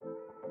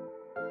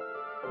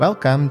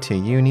Welcome to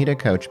You Need a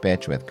Coach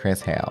Bitch with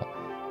Chris Hale.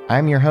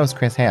 I'm your host,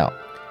 Chris Hale.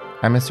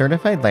 I'm a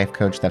certified life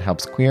coach that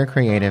helps queer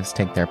creatives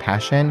take their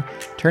passion,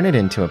 turn it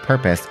into a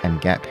purpose, and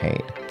get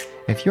paid.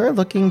 If you're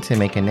looking to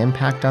make an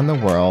impact on the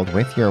world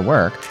with your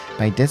work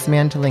by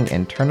dismantling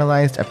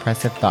internalized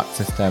oppressive thought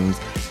systems,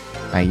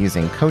 by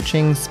using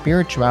coaching,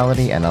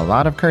 spirituality, and a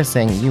lot of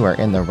cursing, you are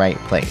in the right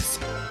place.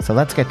 So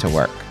let's get to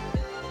work.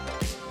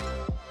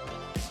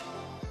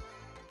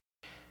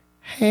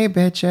 Hey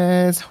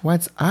bitches,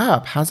 what's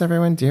up? How's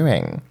everyone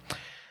doing?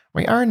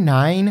 We are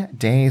 9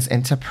 days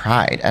into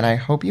Pride, and I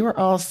hope you are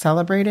all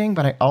celebrating,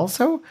 but I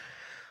also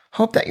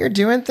hope that you're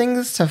doing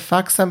things to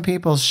fuck some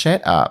people's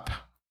shit up.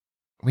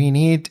 We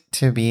need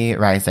to be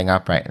rising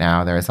up right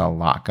now. There's a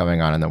lot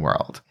going on in the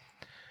world.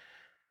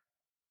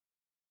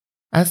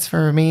 As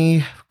for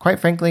me, quite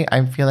frankly,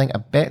 I'm feeling a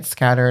bit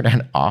scattered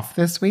and off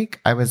this week.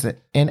 I was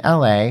in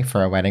LA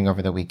for a wedding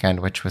over the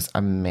weekend, which was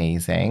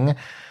amazing,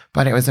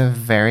 but it was a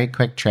very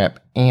quick trip,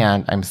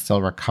 and I'm still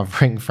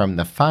recovering from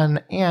the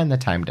fun and the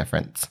time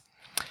difference.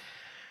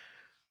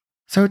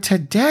 So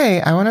today,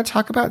 I want to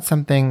talk about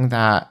something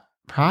that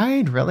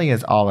Pride really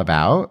is all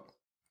about,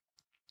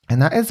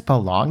 and that is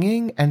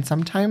belonging, and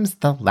sometimes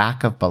the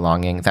lack of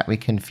belonging that we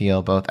can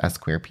feel both as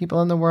queer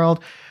people in the world,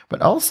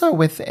 but also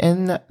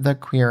within the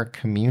queer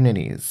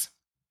communities.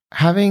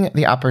 Having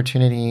the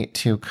opportunity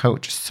to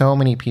coach so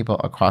many people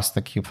across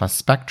the Q+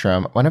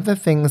 spectrum, one of the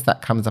things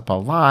that comes up a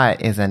lot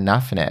is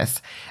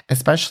enoughness,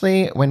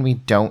 especially when we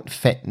don't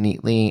fit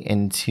neatly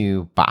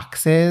into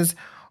boxes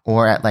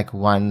or at like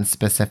one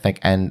specific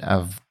end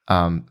of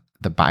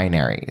the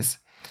binaries.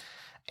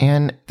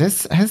 And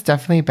this has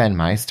definitely been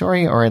my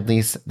story, or at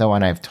least the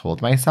one I've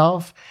told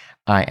myself.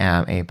 I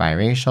am a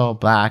biracial,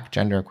 Black,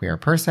 genderqueer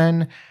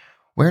person.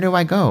 Where do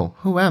I go?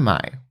 Who am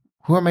I?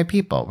 Who are my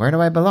people? Where do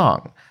I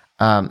belong?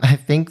 I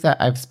think that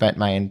I've spent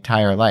my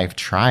entire life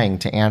trying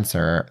to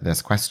answer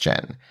this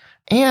question.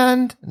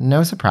 And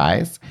no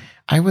surprise,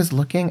 I was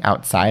looking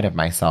outside of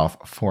myself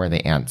for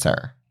the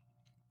answer.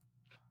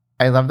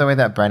 I love the way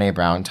that Brené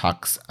Brown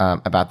talks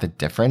about the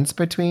difference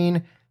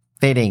between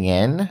fitting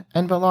in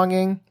and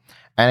belonging.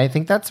 And I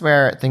think that's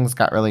where things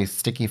got really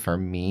sticky for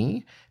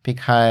me,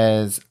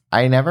 because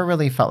I never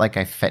really felt like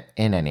I fit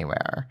in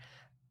anywhere.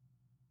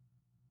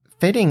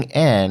 Fitting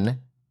in,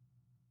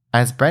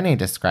 as Brené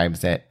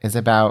describes it, is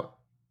about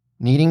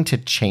needing to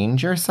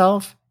change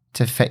yourself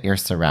to fit your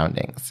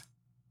surroundings.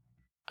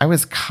 I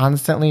was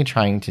constantly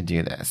trying to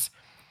do this.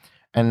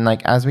 And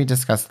like as we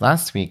discussed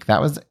last week,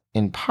 that was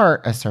in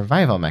part a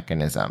survival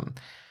mechanism.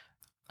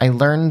 I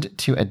learned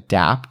to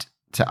adapt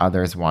to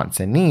others' wants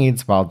and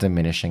needs while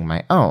diminishing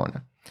my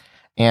own.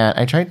 And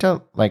I tried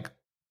to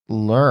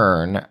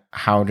learn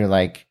how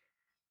to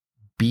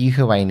be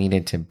who I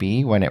needed to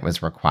be when it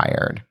was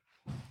required.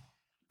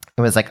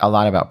 It was a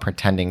lot about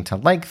pretending to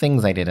like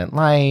things I didn't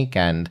like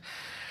and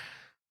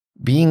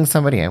being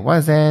somebody I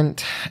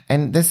wasn't.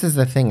 And this is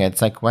the thing.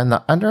 It's when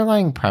the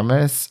underlying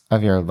premise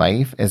of your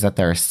life is that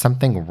there is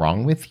something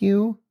wrong with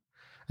you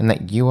and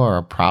that you are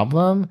a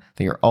problem,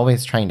 that you're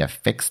always trying to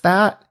fix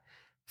that,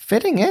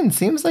 fitting in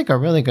seems like a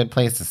really good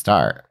place to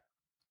start.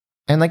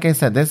 And like I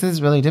said, this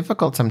is really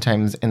difficult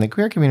sometimes in the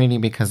queer community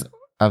because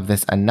of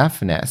this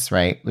enoughness,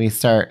 right?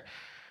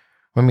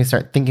 When we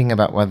start thinking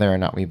about whether or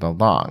not we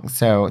belong.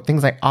 So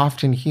things I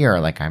often hear,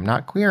 I'm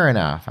not queer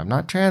enough, I'm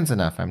not trans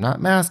enough, I'm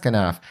not masc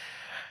enough.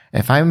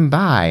 If I'm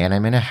bi and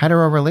I'm in a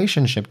hetero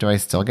relationship, do I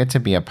still get to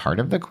be a part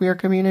of the queer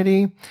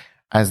community?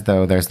 As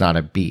though there's not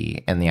a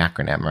B in the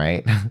acronym,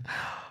 right?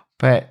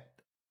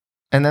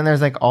 And then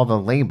there's all the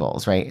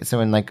labels, right? So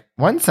in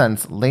one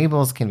sense,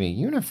 labels can be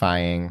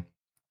unifying,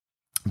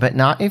 but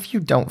not if you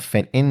don't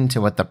fit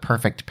into what the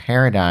perfect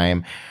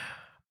paradigm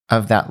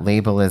of that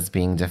label is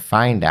being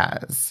defined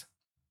as.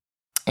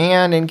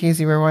 And in case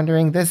you were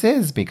wondering, this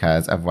is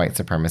because of white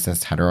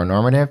supremacist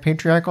heteronormative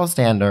patriarchal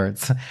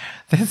standards.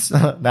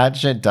 That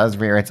shit does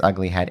rear its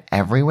ugly head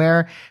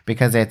everywhere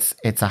because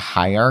it's a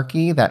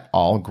hierarchy that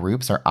all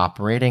groups are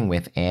operating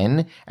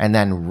within and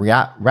then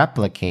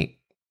replicate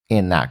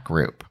in that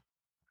group.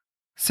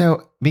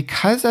 So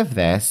because of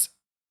this,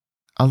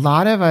 a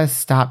lot of us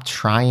stop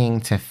trying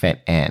to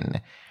fit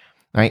in,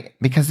 right?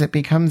 Because it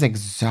becomes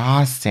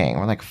exhausting.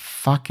 We're like,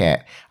 fuck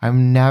it.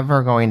 I'm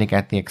never going to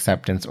get the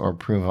acceptance or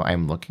approval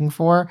I'm looking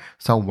for,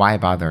 so why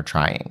bother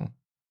trying?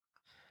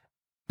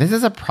 This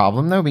is a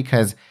problem, though,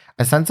 because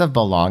a sense of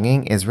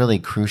belonging is really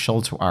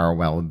crucial to our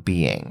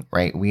well-being,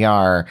 right? We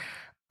are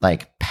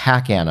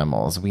pack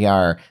animals. We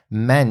are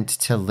meant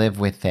to live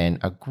within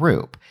a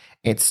group.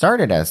 It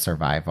started as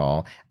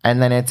survival,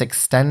 and then it's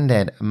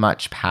extended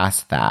much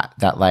past that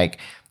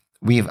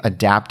we've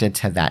adapted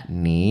to that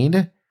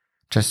need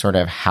to sort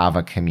of have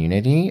a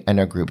community and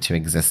a group to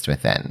exist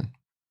within.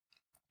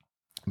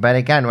 But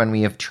again, when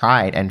we have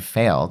tried and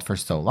failed for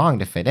so long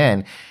to fit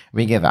in,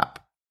 we give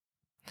up.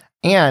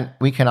 And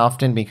we can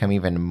often become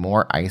even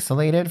more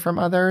isolated from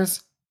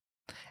others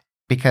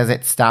because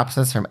it stops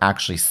us from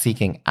actually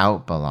seeking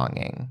out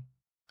belonging.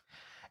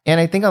 And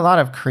I think a lot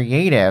of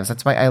creatives,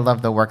 that's why I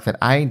love the work that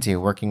I do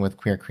working with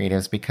queer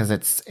creatives, because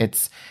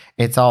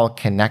it's all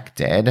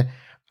connected.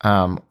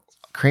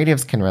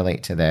 Creatives can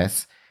relate to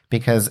this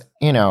because,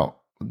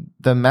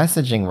 the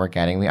messaging we're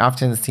getting, we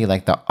often see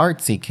like the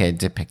artsy kid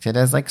depicted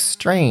as like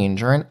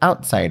strange or an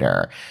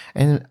outsider.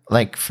 And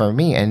like for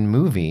me in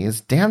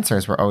movies,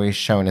 dancers were always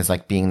shown as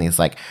like being these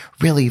like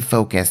really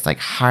focused, like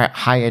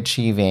high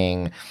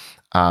achieving,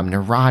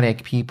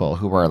 neurotic people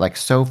who were like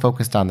so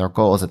focused on their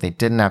goals that they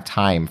didn't have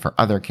time for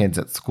other kids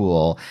at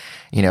school,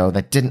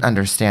 that didn't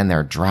understand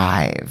their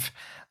drive.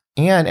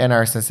 And in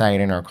our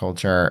society and our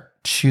culture,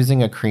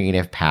 choosing a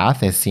creative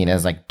path is seen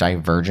as like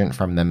divergent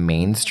from the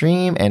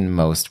mainstream in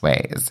most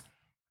ways.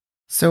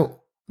 So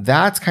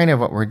that's kind of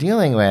what we're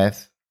dealing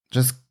with,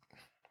 just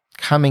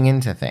coming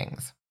into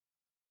things.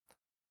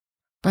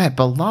 But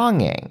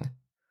belonging,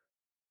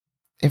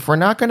 if we're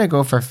not going to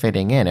go for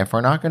fitting in, if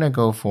we're not going to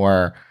go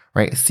for,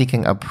 right,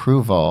 seeking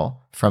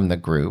approval from the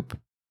group,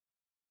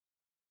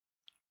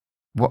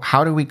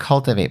 how do we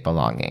cultivate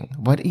belonging?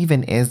 What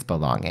even is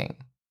belonging?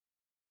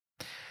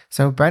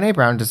 So Brené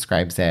Brown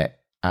describes it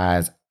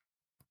as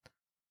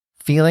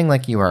feeling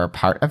like you are a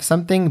part of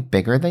something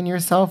bigger than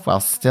yourself while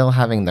still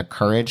having the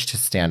courage to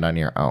stand on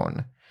your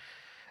own.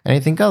 And I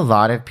think a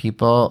lot of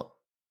people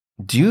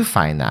do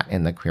find that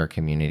in the queer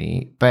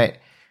community, but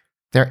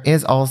there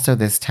is also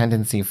this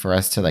tendency for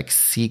us to like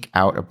seek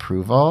out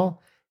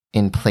approval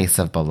in place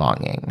of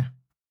belonging.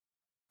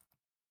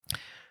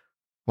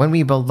 When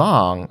we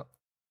belong,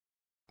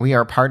 we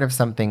are part of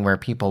something where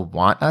people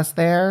want us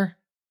there.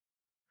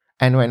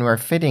 And when we're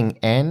fitting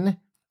in,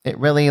 it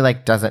really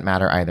like doesn't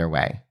matter either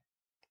way,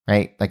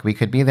 right? Like we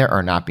could be there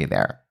or not be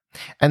there.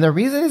 And the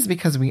reason is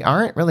because we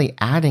aren't really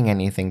adding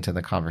anything to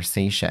the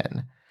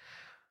conversation.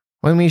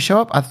 When we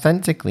show up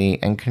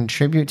authentically and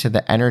contribute to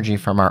the energy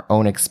from our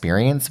own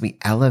experience, we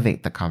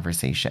elevate the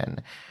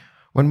conversation.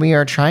 When we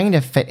are trying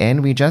to fit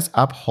in, we just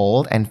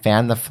uphold and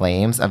fan the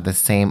flames of the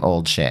same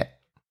old shit.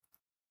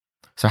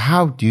 So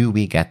how do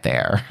we get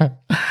there?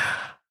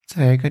 It's a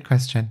very good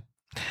question.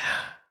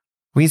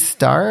 We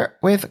start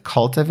with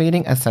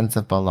cultivating a sense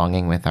of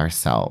belonging with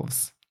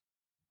ourselves.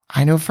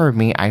 I know for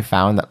me, I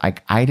found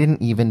that I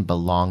didn't even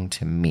belong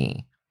to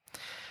me.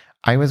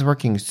 I was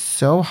working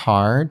so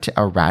hard to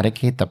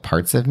eradicate the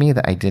parts of me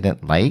that I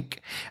didn't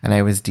like, and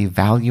I was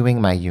devaluing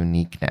my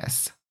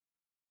uniqueness.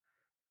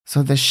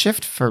 So the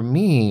shift for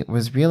me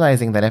was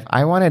realizing that if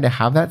I wanted to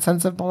have that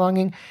sense of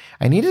belonging,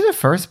 I needed to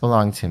first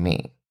belong to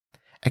me,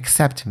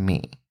 accept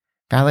me,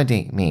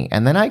 validate me,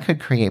 and then I could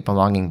create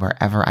belonging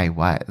wherever I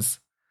was.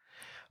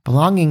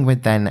 Belonging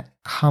would then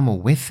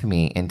come with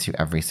me into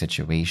every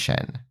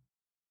situation.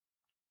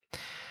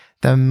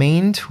 The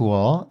main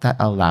tool that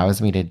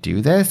allows me to do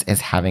this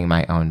is having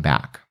my own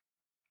back.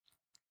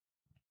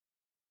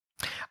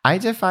 I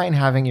define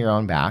having your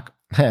own back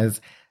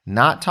as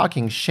not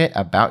talking shit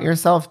about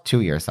yourself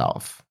to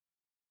yourself.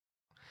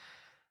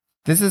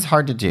 This is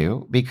hard to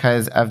do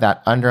because of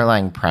that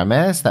underlying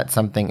premise that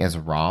something is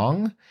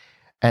wrong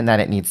and that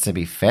it needs to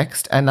be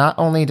fixed. And not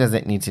only does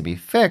it need to be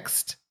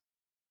fixed,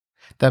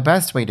 the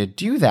best way to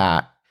do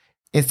that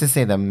is to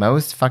say the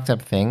most fucked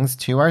up things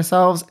to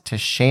ourselves to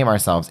shame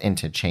ourselves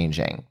into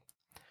changing,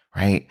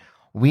 right?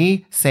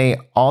 We say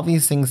all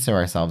these things to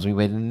ourselves we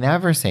would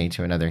never say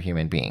to another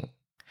human being.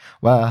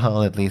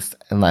 Well, at least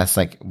unless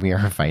like we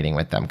are fighting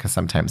with them, because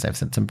sometimes I've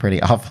said some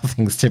pretty awful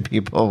things to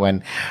people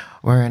when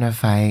we're in a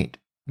fight.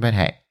 But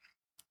hey,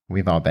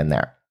 we've all been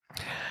there.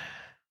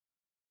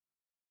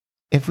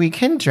 If we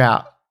can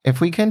drop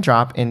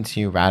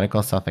into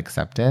radical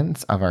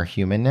self-acceptance of our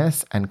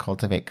humanness and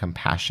cultivate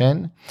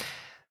compassion,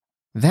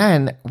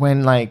 then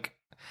when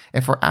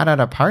if we're at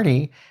a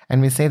party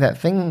and we say that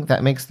thing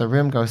that makes the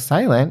room go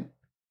silent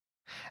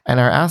and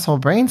our asshole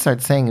brain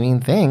starts saying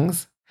mean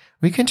things,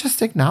 we can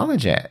just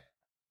acknowledge it.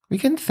 We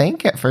can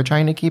thank it for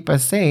trying to keep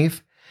us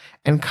safe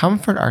and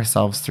comfort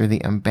ourselves through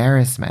the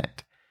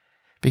embarrassment.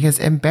 Because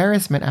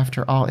embarrassment,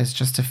 after all, is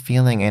just a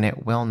feeling and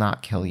it will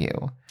not kill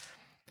you.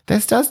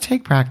 This does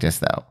take practice,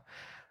 though,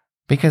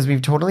 because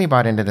we've totally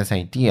bought into this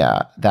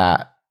idea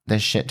that the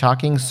shit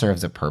talking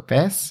serves a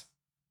purpose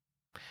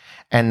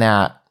and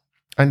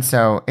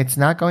so it's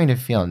not going to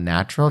feel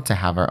natural to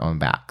have our own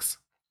backs.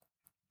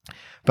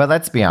 But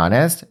let's be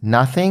honest,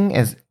 nothing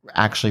is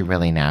actually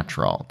really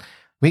natural.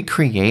 We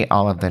create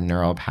all of the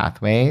neural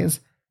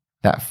pathways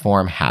that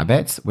form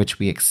habits, which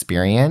we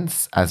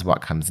experience as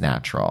what comes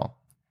natural.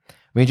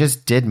 We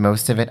just did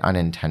most of it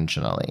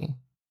unintentionally.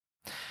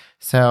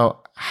 So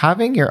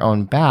having your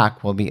own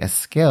back will be a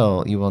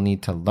skill you will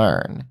need to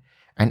learn.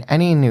 And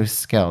any new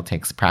skill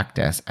takes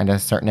practice and a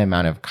certain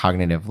amount of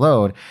cognitive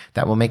load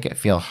that will make it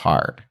feel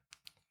hard.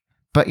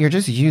 But you're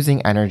just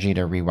using energy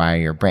to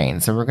rewire your brain,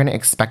 so we're going to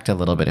expect a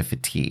little bit of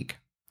fatigue.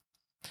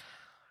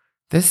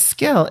 This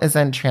skill is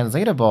then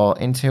translatable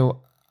into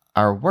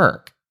our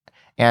work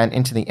and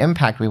into the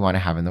impact we want to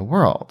have in the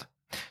world.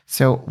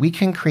 So we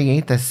can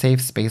create this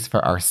safe space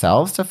for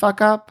ourselves to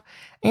fuck up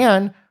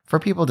and for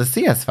people to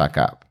see us fuck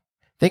up.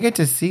 They get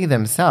to see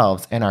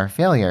themselves in our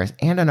failures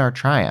and in our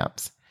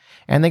triumphs.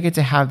 And they get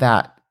to have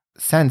that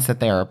sense that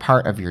they are a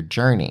part of your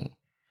journey,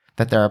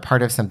 that they're a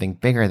part of something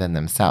bigger than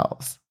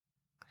themselves.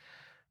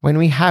 When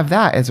we have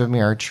that is when we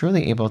are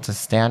truly able to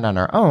stand on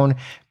our own,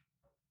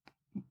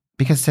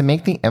 because to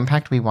make the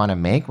impact we want to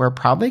make, we're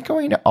probably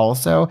going to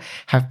also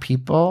have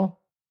people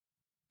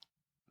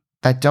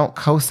that don't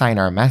co-sign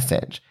our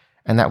message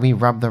and that we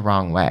rub the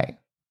wrong way.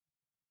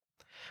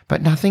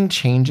 But nothing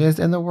changes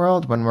in the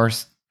world when we're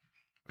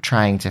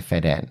trying to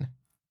fit in.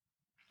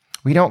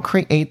 We don't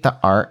create the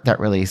art that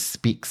really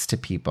speaks to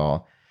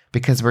people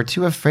because we're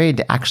too afraid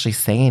to actually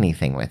say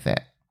anything with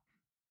it.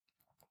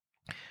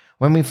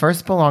 When we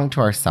first belong to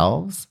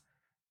ourselves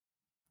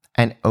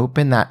and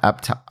open that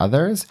up to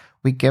others,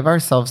 we give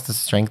ourselves the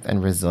strength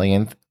and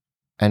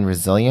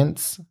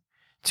resilience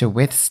to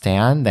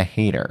withstand the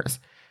haters,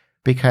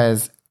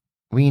 because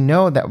we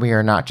know that we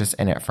are not just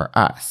in it for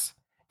us.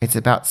 It's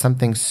about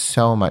something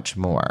so much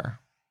more.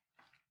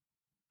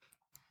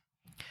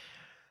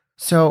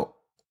 So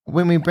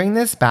when we bring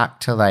this back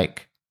to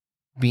like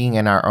being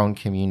in our own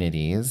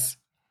communities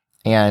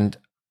and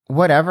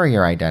whatever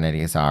your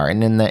identities are,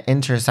 and in the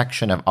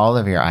intersection of all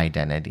of your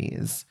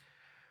identities,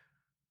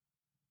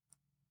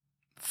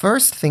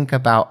 first think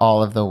about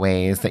all of the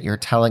ways that you're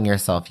telling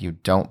yourself you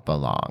don't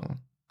belong.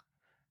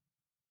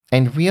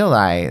 And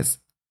realize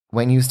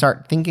when you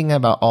start thinking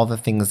about all the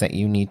things that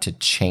you need to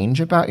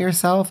change about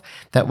yourself,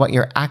 that what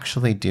you're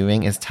actually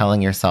doing is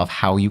telling yourself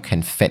how you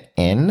can fit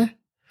in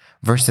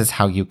versus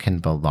how you can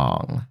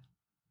belong.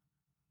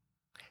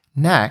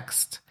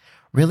 Next,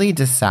 really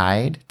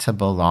decide to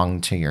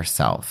belong to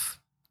yourself.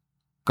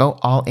 Go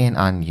all in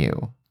on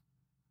you.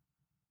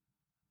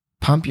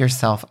 Pump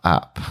yourself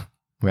up,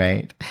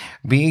 right?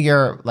 Be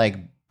your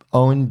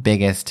own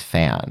biggest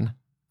fan.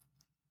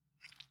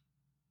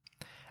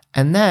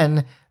 And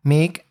then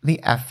make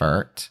the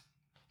effort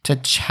to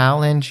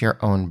challenge your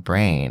own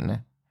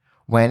brain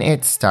when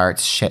it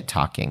starts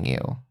shit-talking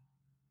you.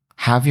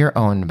 Have your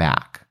own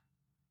back.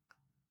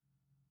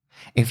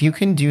 If you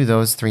can do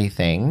those 3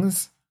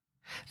 things,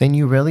 then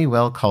you really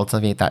will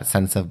cultivate that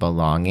sense of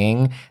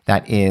belonging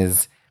that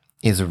is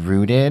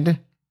rooted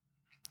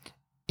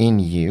in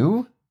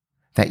you,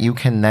 that you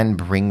can then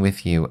bring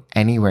with you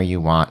anywhere you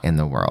want in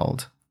the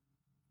world.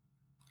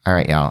 All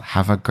right, y'all,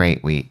 have a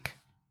great week.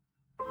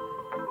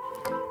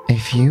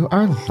 If you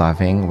are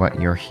loving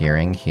what you're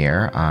hearing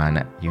here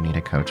on You Need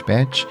a Coach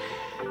Bitch,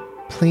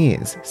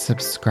 please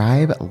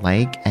subscribe,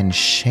 like, and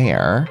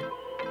share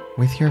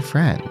with your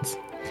friends.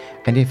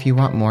 And if you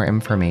want more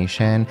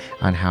information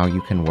on how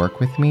you can work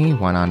with me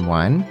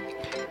one-on-one,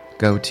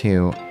 go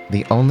to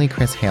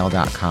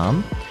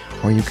theonlychrishale.com,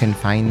 or you can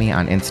find me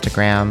on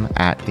Instagram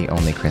at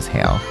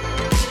theonlychrishale.